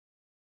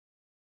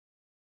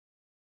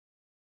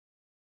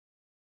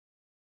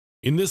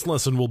In this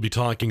lesson, we'll be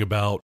talking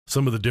about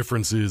some of the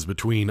differences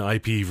between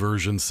IP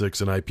version 6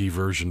 and IP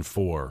version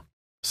 4.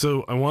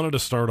 So I wanted to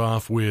start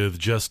off with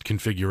just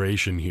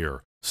configuration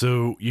here.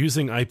 So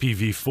using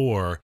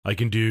IPv4, I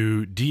can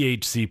do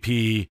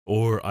DHCP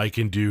or I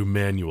can do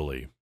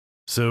manually.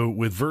 So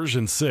with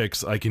version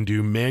 6, I can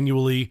do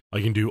manually,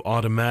 I can do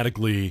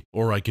automatically,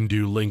 or I can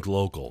do link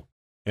local.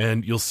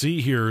 And you'll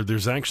see here,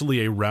 there's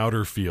actually a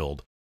router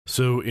field.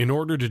 So in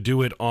order to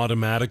do it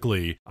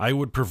automatically, I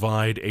would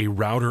provide a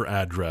router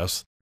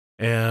address,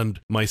 and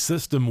my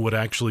system would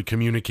actually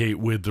communicate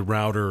with the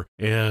router,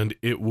 and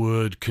it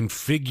would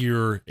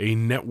configure a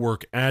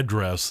network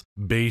address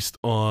based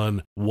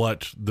on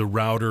what the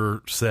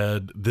router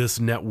said this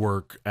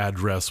network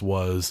address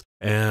was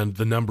and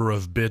the number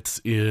of bits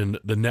in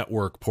the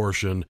network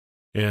portion.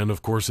 And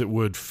of course, it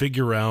would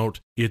figure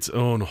out its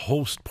own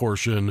host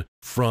portion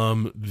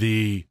from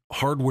the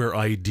hardware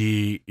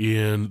ID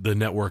in the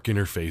network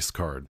interface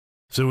card.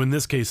 So in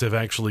this case, I've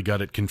actually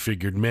got it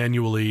configured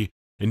manually.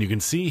 And you can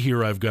see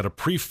here I've got a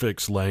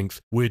prefix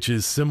length, which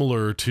is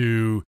similar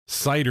to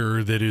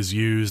CIDR that is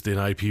used in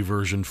IP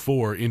version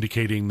 4,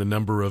 indicating the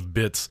number of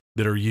bits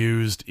that are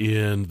used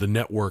in the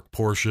network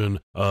portion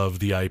of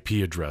the IP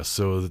address.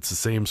 So it's the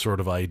same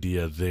sort of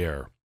idea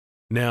there.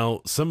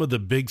 Now, some of the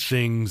big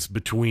things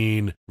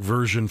between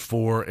version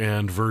 4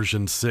 and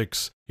version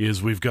 6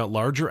 is we've got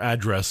larger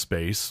address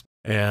space,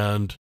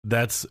 and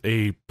that's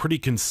a pretty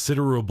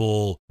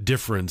considerable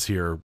difference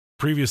here.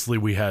 Previously,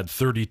 we had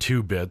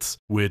 32 bits,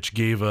 which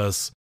gave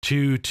us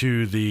 2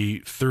 to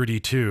the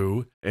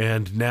 32,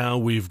 and now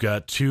we've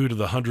got 2 to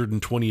the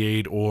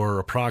 128, or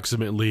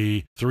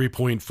approximately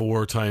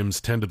 3.4 times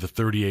 10 to the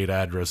 38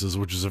 addresses,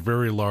 which is a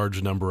very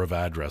large number of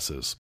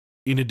addresses.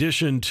 In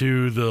addition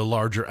to the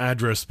larger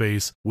address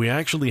space, we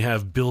actually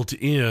have built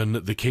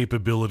in the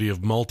capability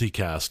of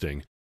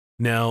multicasting.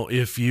 Now,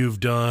 if you've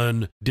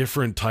done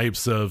different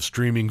types of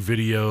streaming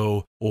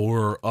video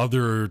or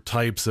other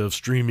types of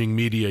streaming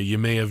media, you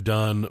may have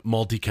done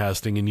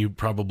multicasting and you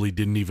probably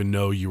didn't even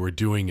know you were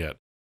doing it.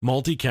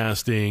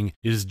 Multicasting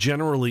is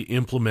generally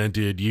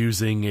implemented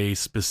using a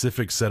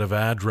specific set of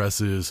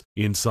addresses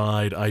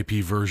inside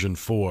IP version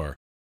 4.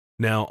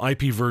 Now,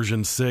 IP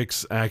version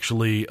 6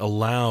 actually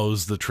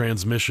allows the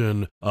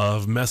transmission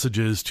of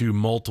messages to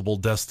multiple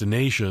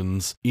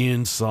destinations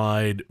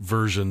inside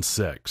version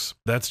 6.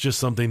 That's just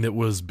something that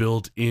was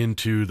built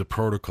into the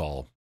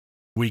protocol.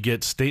 We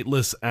get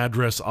stateless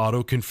address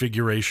auto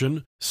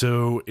configuration.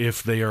 So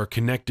if they are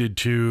connected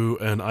to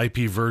an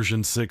IP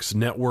version 6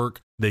 network,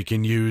 they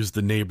can use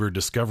the neighbor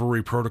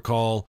discovery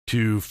protocol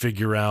to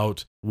figure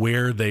out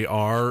where they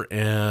are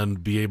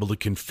and be able to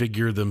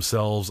configure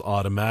themselves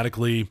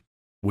automatically.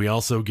 We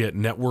also get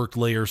network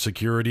layer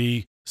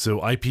security. So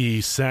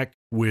IPsec,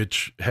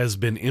 which has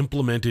been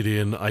implemented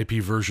in IP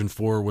version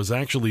 4, was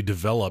actually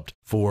developed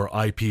for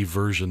IP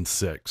version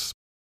 6.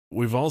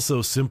 We've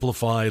also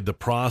simplified the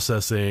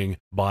processing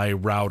by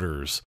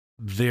routers.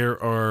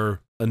 There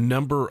are a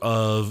number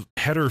of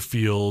header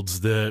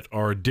fields that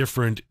are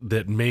different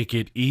that make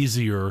it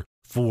easier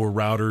for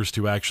routers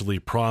to actually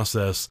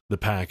process the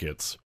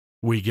packets.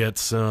 We get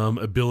some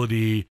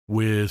ability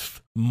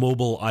with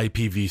mobile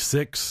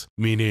IPv6,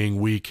 meaning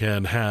we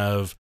can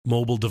have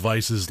mobile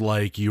devices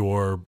like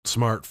your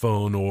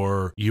smartphone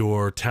or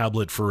your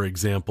tablet, for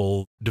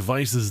example,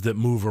 devices that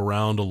move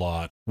around a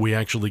lot. We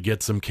actually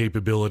get some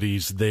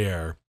capabilities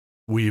there.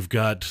 We've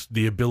got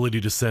the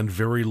ability to send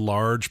very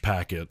large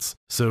packets.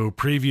 So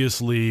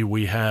previously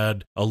we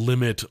had a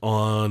limit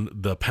on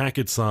the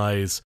packet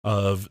size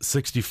of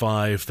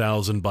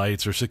 65,000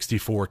 bytes or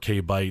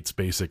 64K bytes,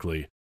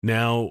 basically.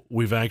 Now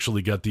we've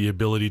actually got the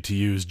ability to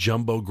use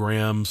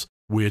jumbograms,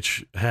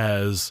 which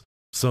has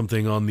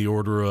something on the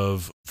order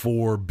of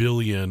 4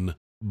 billion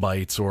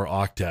bytes or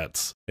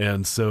octets.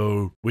 And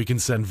so we can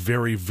send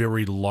very,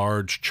 very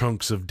large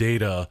chunks of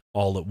data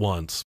all at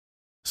once.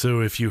 So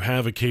if you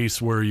have a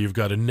case where you've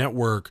got a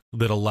network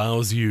that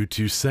allows you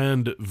to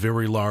send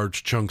very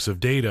large chunks of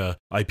data,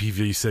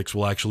 IPv6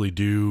 will actually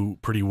do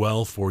pretty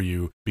well for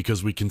you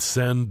because we can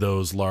send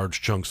those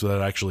large chunks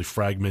without actually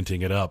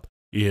fragmenting it up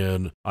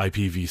in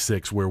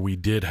IPv6, where we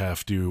did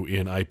have to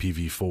in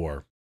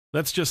IPv4.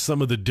 That's just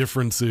some of the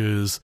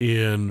differences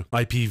in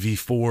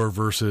IPv4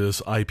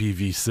 versus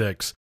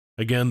IPv6.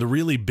 Again, the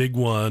really big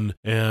one,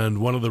 and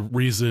one of the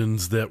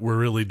reasons that we're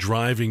really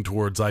driving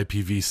towards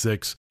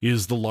IPv6,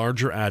 is the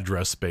larger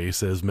address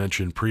space, as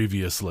mentioned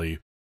previously.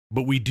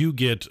 But we do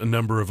get a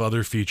number of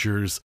other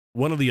features.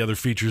 One of the other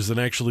features that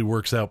actually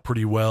works out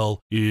pretty well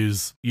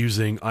is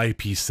using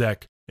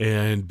IPsec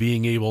and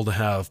being able to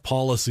have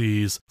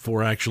policies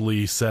for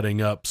actually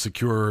setting up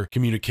secure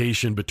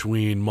communication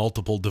between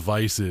multiple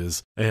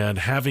devices, and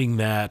having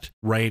that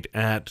right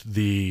at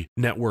the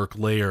network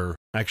layer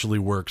actually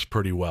works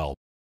pretty well.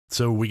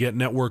 So we get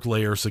network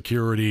layer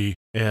security,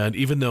 and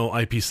even though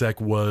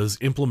IPsec was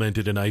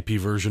implemented in IP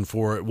version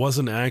 4, it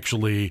wasn't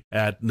actually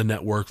at the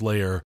network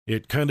layer.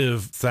 It kind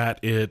of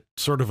sat at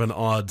sort of an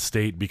odd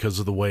state because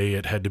of the way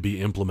it had to be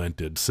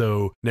implemented.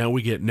 So now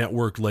we get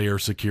network layer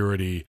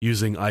security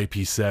using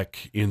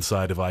IPsec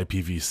inside of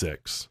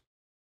IPv6.